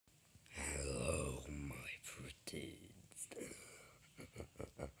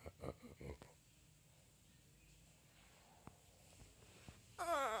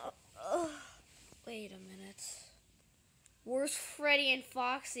Freddy and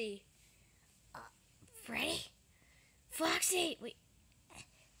Foxy. Freddy? Foxy! Wait.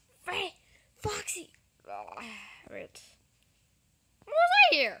 Freddy! Foxy! Oh, right. What was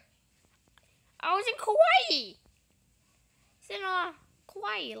I here? I was in Kauai. It's in,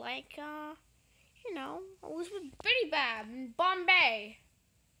 Kauai, like, you know, I was with Betty Bab in Bombay.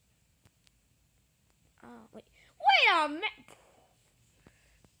 Wait a minute.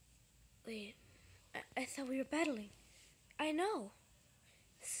 Wait, I thought we were battling. I know.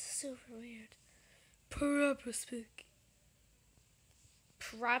 This is super weird. Proper spooky.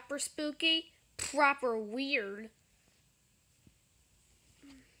 Proper spooky? Proper weird.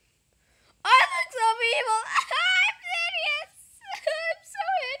 I look so evil. I'm hideous. I'm so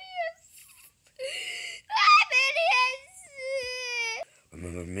hideous. I'm hideous.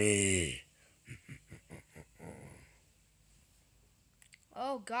 Remember me.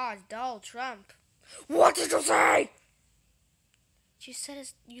 Oh God, Donald Trump. What did you say? She said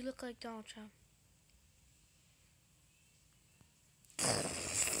you look like Donald Trump.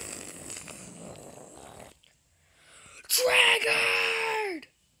 Triggered!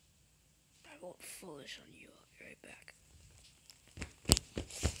 I won't foolish on you. I'll be right back.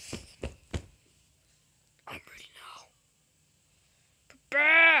 I'm ready now.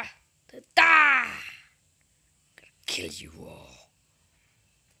 Prepare to die! I'm gonna kill you all.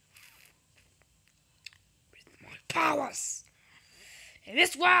 With my powers! In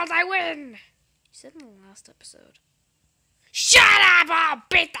this world I win! You said in the last episode. Shut up! I'll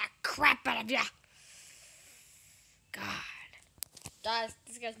beat the crap out of you! God. Guys,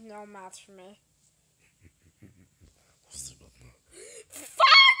 this guy's no maths for me. Fire!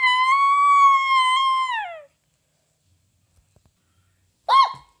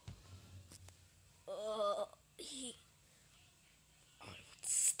 Oh! I would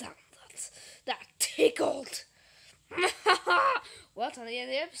stand that tickled. Well, it's on the end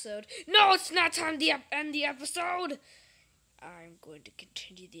of the episode. No, it's not time to end the episode. I'm going to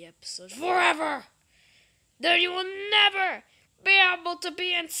continue the episode forever. Then you will never be able to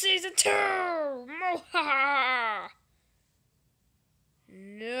be in season 2. Moha!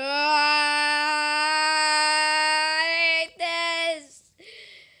 No, I hate this.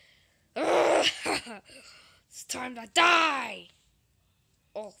 It's time to die.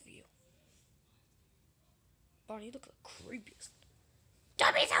 All of you. Bonnie, you look like the creepiest.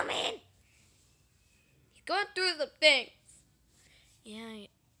 Don't be so mean. He's going through the things. Yeah,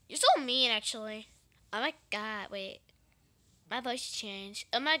 you're so mean, actually. Oh my God, wait. My voice changed.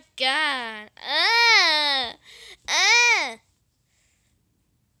 Oh my God.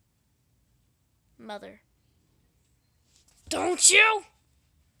 Mother. Don't you?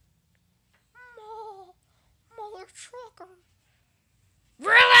 Mother trucker.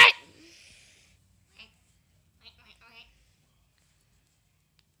 Really?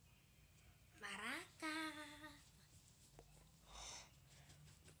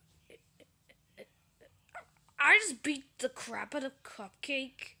 I just beat the crap out of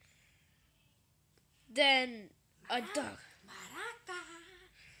Cupcake. Then a dog.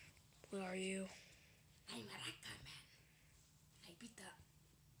 Where are you? I'm Maraca, man. I beat the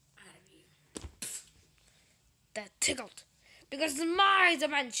out of you. That tickled. Because it's my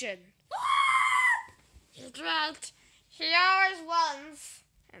dimension. He's drugged. He always wins.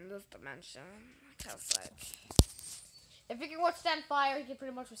 In this dimension, because like, If he can withstand fire, he can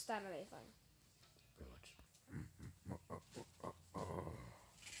pretty much withstand anything.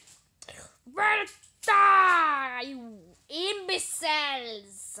 Ready to die, You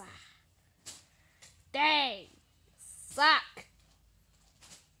imbeciles! They suck.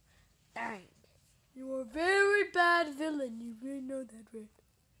 Dang. You are a very bad villain. You really know that, right?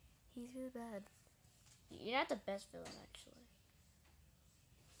 He's really bad. You're not the best villain, actually.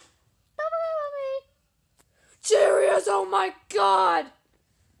 Don't forget me. Serious? Oh my God!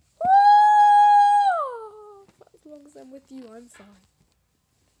 Woo! As long as I'm with you, I'm fine.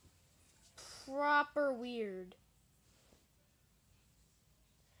 Proper weird.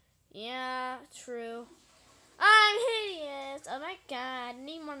 Yeah, true. I'm hideous. Oh my God. I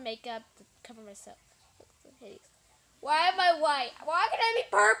need more makeup to cover myself. I'm hideous. Why am I white? Why can I be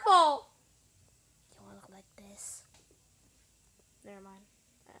purple? You want to look like this? Never mind.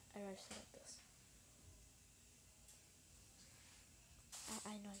 I already said like this.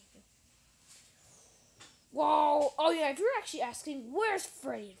 I know you do. Whoa! Oh yeah, if you're actually asking, where's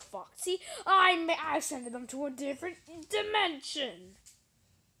Freddy and Foxy? I sent them to a different dimension.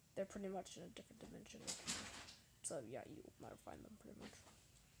 They're pretty much in a different dimension. So yeah, you might find them pretty much.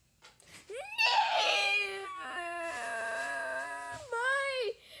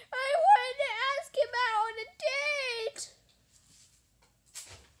 I wanted to ask him out on a date.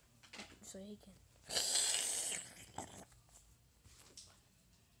 so he can.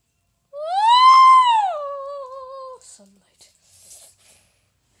 Sunlight.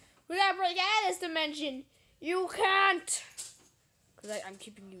 We gotta break out of this dimension. You can't. Because I'm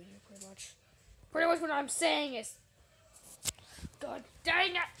keeping you here pretty much. Pretty much what I'm saying is. God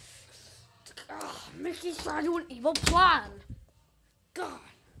dang it. Mickey's trying to do an evil plan. God.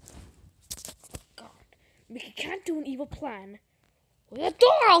 Mickey can't do an evil plan with a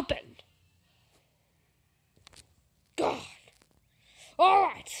door open. God.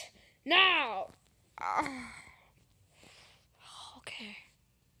 Alright. Now. Okay.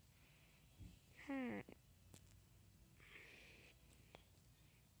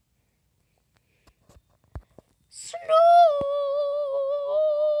 Snow.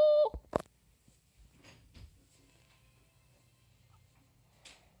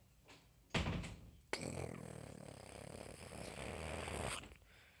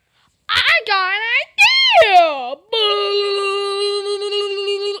 I got an idea.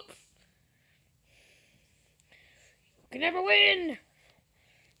 You can never win.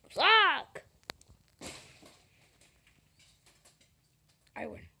 Suck. I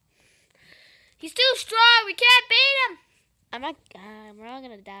win. He's too strong. We can't beat him. We're all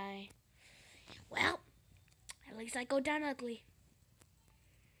gonna die. Well, at least I go down ugly.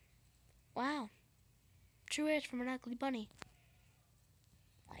 Wow. True is from an ugly bunny.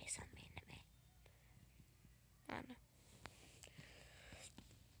 Why are you so mean to me? I don't know.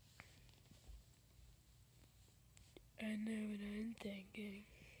 I know what I'm thinking.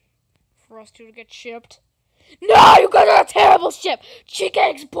 For us two to get shipped. No, you guys are a terrible ship! Chica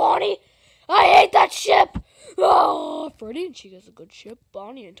Eggs Bonnie! I hate that ship! Oh, Freddy and Chica's a good ship.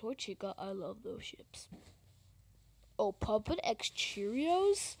 Bonnie and Toy Chica, I love those ships. Oh, Puppet X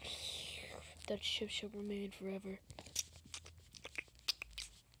Cheerios? That ship shall remain forever.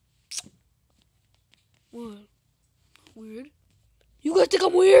 What? Weird? You guys think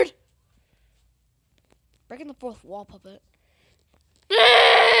I'm weird? Breaking the fourth wall, Puppet.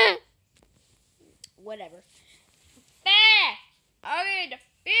 Whatever. There! I will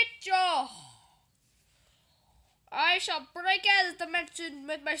defeat you! I shall break out of this dimension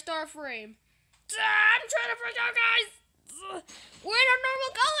with my star frame. I'm trying to break out, guys! We're in our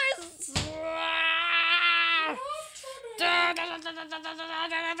normal colors!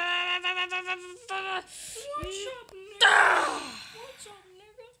 What's up,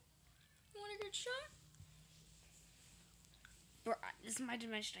 nigga? You want a good shot? Bro, this is my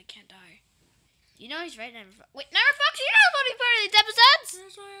dimension. I can't die. You know he's right, Never Fox. Wait, Never Fox, you're not supposed to be part of these episodes!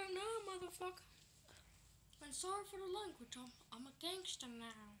 That's why I know, motherfucker. I'm sorry for the language. I'm a gangster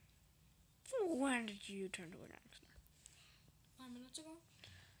now. When did you turn to an gangster? 5 minutes ago.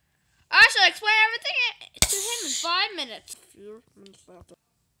 I shall explain everything to him in 5 minutes.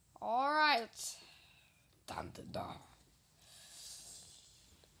 Alright. Time to die.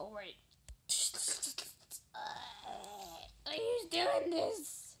 Oh, wait. Who's doing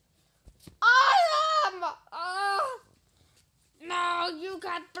this? I am! No, you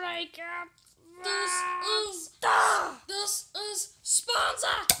can't break it. This is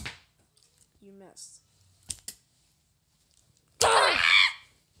sponsor. You missed.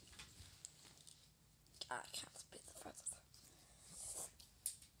 I can't speak the first.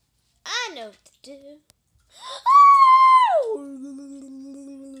 I know what to do.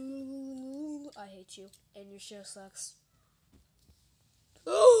 I hate you, and your show sucks.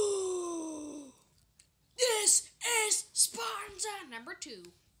 This is sponsor number 2.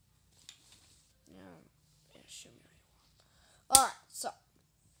 Yeah, show me what you want. Alright, so.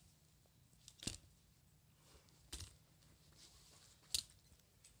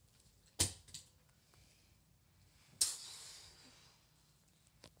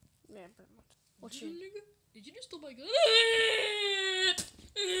 Yeah, pretty much. What's your... nigga? Did you just steal my gun?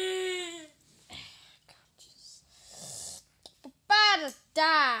 God, Jesus. Prepare to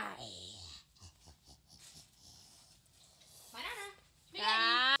die.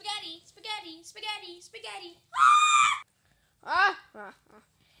 Banana. Spaghetti.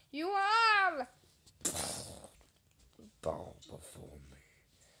 You are. Bow before me.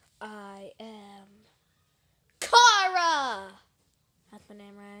 I am Kara. That's my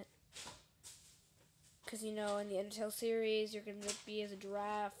name, right? Because, you know, in the Undertale series, you're going to be as a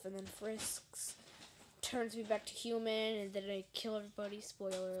giraffe, and then Frisks turns me back to human, and then I kill everybody.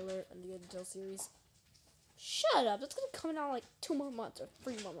 Spoiler alert in the Undertale series. Shut up. That's going to come out in like 2 more months or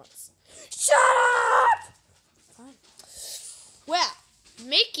 3 more months. Shut up! Fine. Well,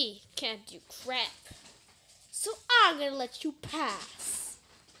 Mickey can't do crap. So I'm going to let you pass.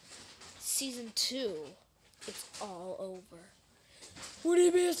 Season 2. It's all over. What do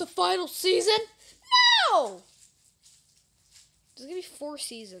you mean it's the final season? No! There's gonna be 4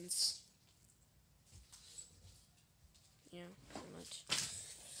 seasons. Yeah, pretty much.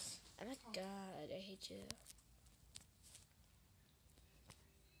 Oh my god, I hate you.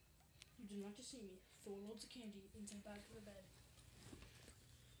 You do not just see me throw loads of candy into the back of the bed.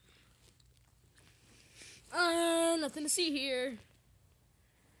 Nothing to see here.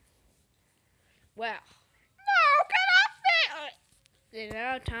 Wow. No, get off me! It's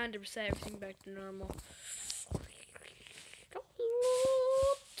now time to reset everything back to normal.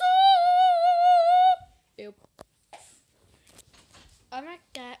 Yep. Oh my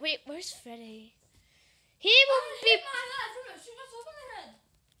god. Wait, where's Freddy? He will be. my head! Shoot myself in the head!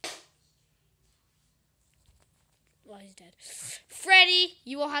 Well, he's dead. Freddy,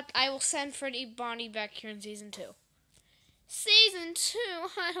 you will have. I will send Freddy Bonnie back here in season 2. Season 2.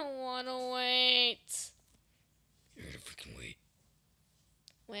 I don't want to wait. You're gonna freaking wait.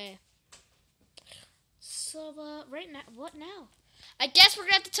 Wait. So, right now, what now? I guess we're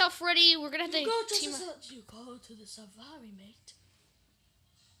gonna have to tell Freddy. We're gonna have to You team up. you go to the safari, mate.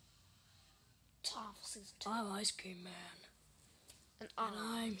 Tom for season 2. I'm Ice Cream Man. And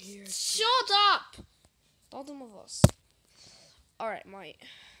I'm here. Shut up! All them of us. Alright, mate.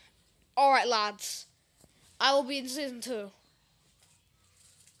 Alright, lads. I will be in season 2.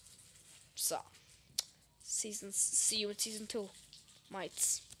 So, see you in season 2,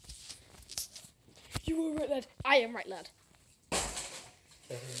 mates. You are right, lad. I am right, lad.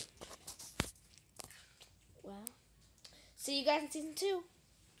 Well, see you guys in season 2.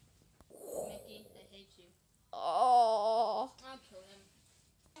 Mickey, I hate you. Oh. I'll kill him.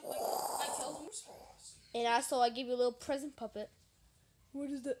 I killed him. And also, I give you a little present puppet. What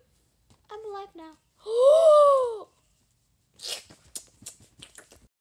is that? I'm alive now.